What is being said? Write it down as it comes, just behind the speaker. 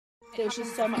there's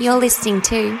just so much. You're listening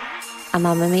to a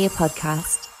Mamma Mia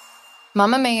podcast.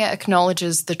 Mamma Mia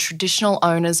acknowledges the traditional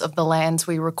owners of the lands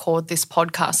we record this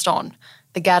podcast on,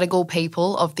 the Gadigal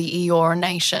people of the Eora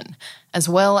Nation, as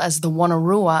well as the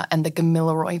Wonnarua and the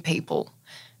Gamilaroi people.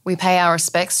 We pay our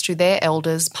respects to their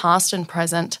elders, past and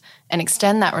present, and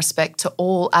extend that respect to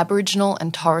all Aboriginal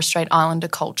and Torres Strait Islander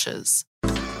cultures.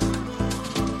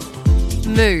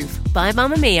 Move by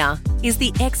Mamma Mia is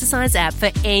the exercise app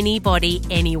for anybody,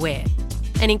 anywhere.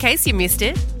 And in case you missed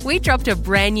it, we dropped a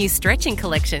brand new stretching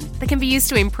collection that can be used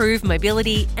to improve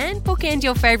mobility and bookend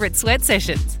your favourite sweat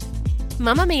sessions.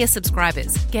 Mamma Mia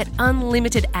subscribers get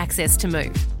unlimited access to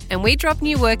Move, and we drop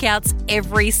new workouts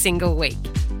every single week.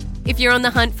 If you're on the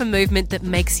hunt for movement that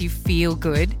makes you feel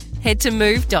good, head to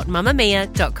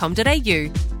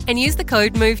move.mammamia.com.au and use the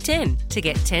code MOVE10 to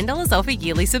get $10 off a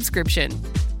yearly subscription.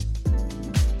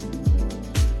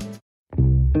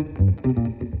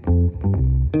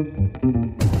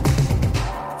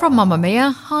 From Mamma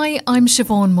Mia, hi, I'm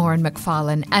Siobhan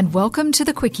Moran-McFarlane and welcome to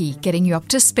The Quickie, getting you up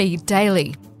to speed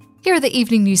daily. Here are the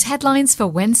evening news headlines for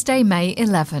Wednesday, May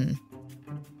 11.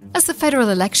 As the federal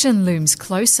election looms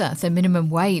closer, the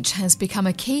minimum wage has become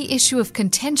a key issue of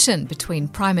contention between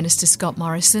Prime Minister Scott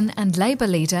Morrison and Labor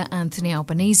leader Anthony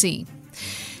Albanese.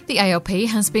 The ALP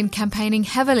has been campaigning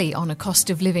heavily on a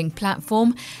cost of living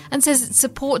platform and says it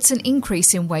supports an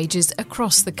increase in wages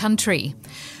across the country.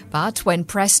 But when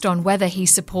pressed on whether he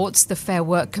supports the Fair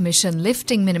Work Commission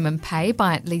lifting minimum pay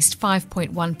by at least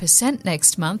 5.1%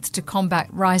 next month to combat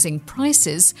rising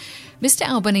prices, Mr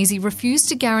Albanese refused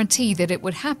to guarantee that it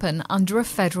would happen under a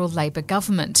federal Labor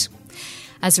government.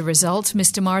 As a result,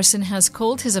 Mr Morrison has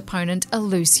called his opponent a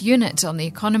loose unit on the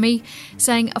economy,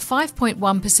 saying a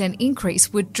 5.1%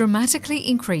 increase would dramatically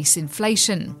increase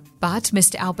inflation. But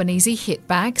Mr Albanese hit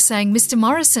back, saying Mr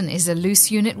Morrison is a loose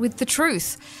unit with the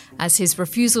truth, as his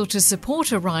refusal to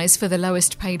support a rise for the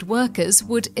lowest paid workers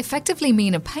would effectively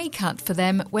mean a pay cut for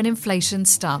them when inflation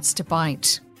starts to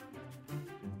bite.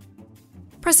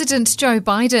 President Joe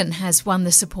Biden has won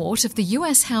the support of the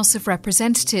US House of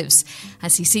Representatives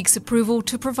as he seeks approval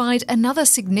to provide another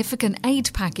significant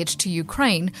aid package to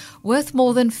Ukraine worth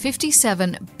more than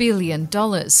 $57 billion.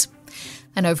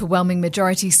 An overwhelming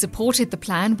majority supported the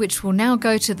plan, which will now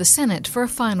go to the Senate for a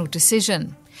final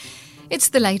decision. It's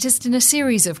the latest in a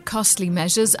series of costly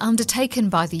measures undertaken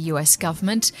by the US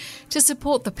government to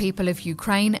support the people of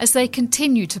Ukraine as they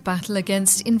continue to battle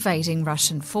against invading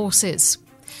Russian forces.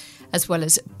 As well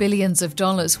as billions of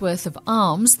dollars worth of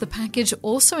arms, the package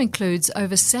also includes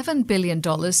over $7 billion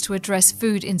to address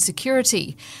food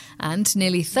insecurity and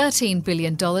nearly $13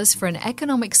 billion for an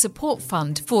economic support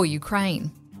fund for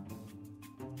Ukraine.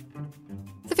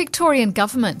 The Victorian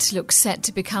government looks set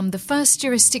to become the first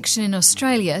jurisdiction in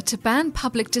Australia to ban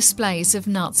public displays of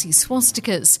Nazi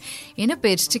swastikas in a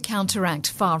bid to counteract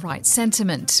far-right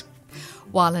sentiment.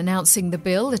 While announcing the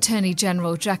bill, Attorney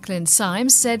General Jacqueline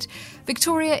Symes said,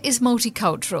 "Victoria is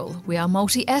multicultural. We are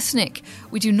multi-ethnic.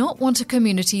 We do not want a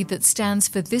community that stands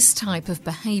for this type of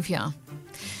behaviour."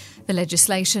 The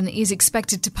legislation is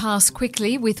expected to pass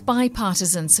quickly with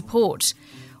bipartisan support.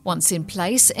 Once in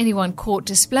place, anyone caught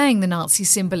displaying the Nazi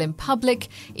symbol in public,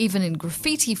 even in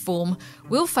graffiti form,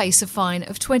 will face a fine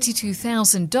of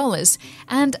 $22,000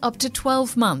 and up to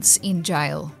 12 months in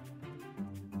jail.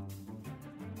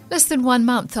 Less than 1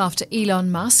 month after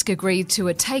Elon Musk agreed to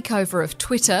a takeover of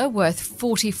Twitter worth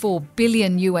 $44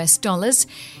 billion,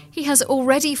 he has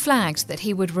already flagged that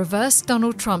he would reverse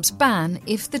Donald Trump's ban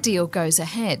if the deal goes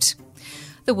ahead.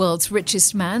 The world's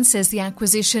richest man says the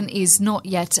acquisition is not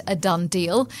yet a done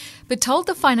deal, but told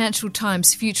the Financial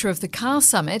Times Future of the Car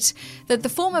Summit that the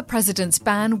former president's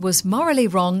ban was morally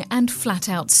wrong and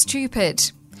flat-out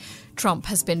stupid. Trump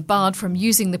has been barred from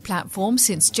using the platform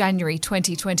since January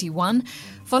 2021,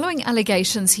 following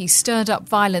allegations he stirred up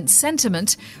violent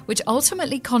sentiment, which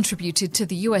ultimately contributed to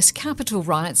the US Capitol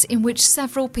riots in which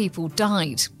several people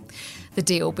died. The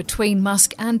deal between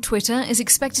Musk and Twitter is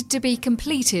expected to be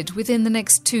completed within the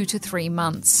next 2 to 3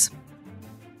 months.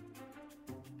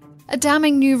 A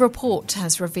damning new report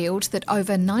has revealed that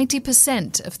over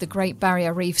 90% of the Great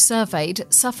Barrier Reef surveyed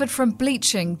suffered from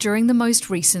bleaching during the most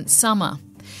recent summer.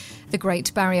 The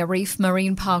Great Barrier Reef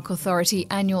Marine Park Authority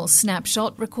annual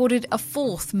snapshot recorded a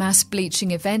fourth mass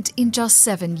bleaching event in just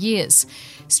 7 years,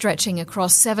 stretching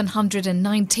across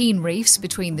 719 reefs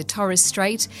between the Torres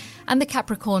Strait and the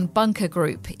Capricorn Bunker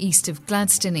Group east of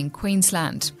Gladstone in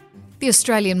Queensland. The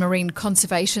Australian Marine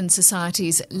Conservation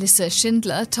Society's Lisa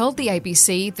Schindler told the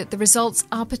ABC that the results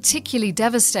are particularly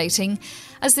devastating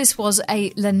as this was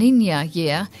a La Niña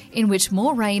year in which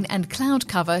more rain and cloud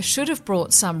cover should have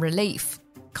brought some relief.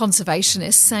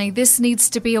 Conservationists say this needs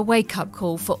to be a wake-up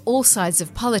call for all sides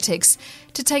of politics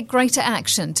to take greater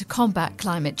action to combat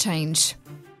climate change.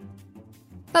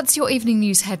 That's your evening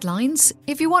news headlines.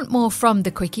 If you want more from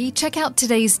The Quickie, check out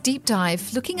today's deep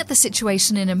dive looking at the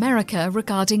situation in America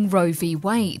regarding Roe v.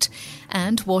 Wade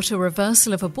and what a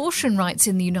reversal of abortion rights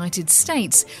in the United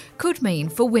States could mean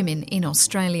for women in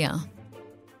Australia.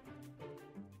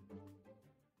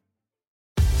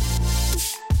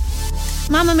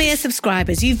 Mamamia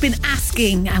subscribers, you've been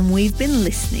asking and we've been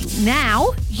listening.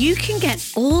 Now you can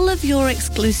get all of your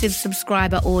exclusive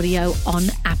subscriber audio on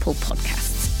Apple Podcasts.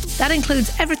 That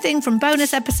includes everything from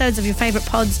bonus episodes of your favourite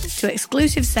pods to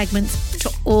exclusive segments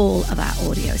to all of our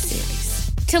audio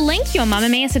series. To link your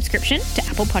Mamamia subscription to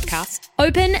Apple Podcasts,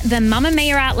 open the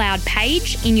Mamamia Out Loud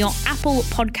page in your Apple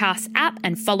Podcasts app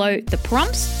and follow the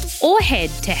prompts, or head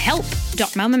to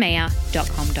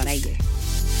help.mamamia.com.au.